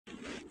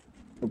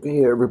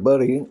Okay,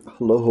 everybody,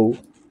 hello,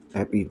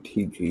 happy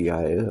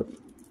TGIF.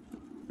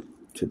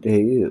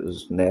 Today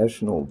is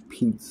National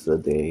Pizza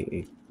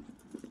Day,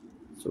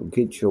 so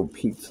get your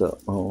pizza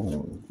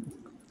on,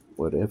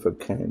 whatever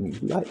kind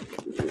you like.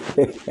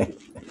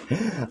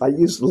 I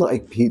used to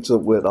like pizza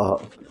with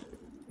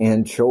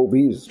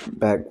anchovies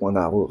back when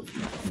I was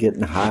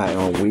getting high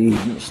on weed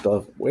and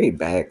stuff, way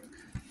back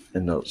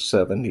in the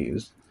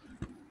 70s.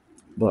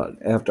 But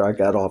after I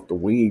got off the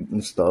weed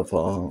and stuff,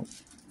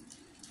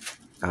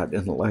 I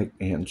didn't like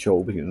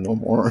anchovies no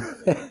more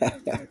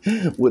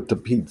with the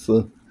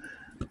pizza.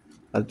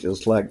 I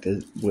just liked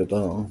it with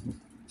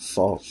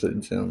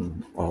sausage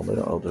and all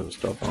the other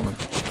stuff on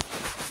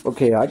it.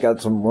 Okay, I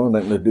got some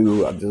running to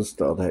do. I just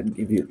thought I'd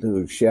give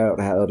you a shout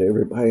out to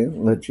everybody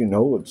and let you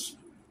know it's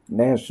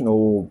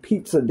National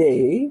Pizza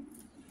Day.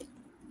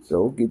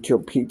 So get your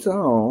pizza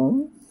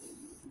on.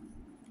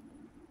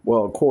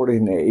 Well,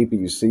 according to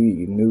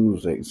ABC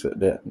News, they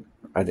said that.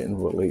 I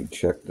didn't really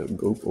check the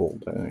Google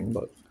thing,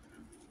 but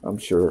I'm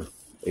sure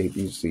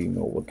ABC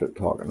know what they're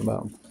talking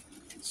about.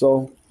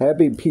 So,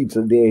 happy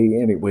Pizza Day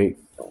anyway.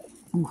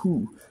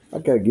 Woohoo. I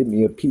gotta get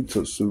me a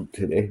pizza suit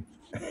today.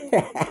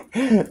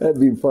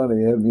 That'd be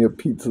funny, have me a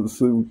pizza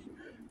suit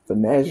for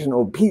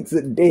National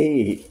Pizza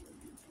Day.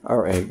 All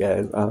right,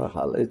 guys, I'll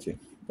holler at you.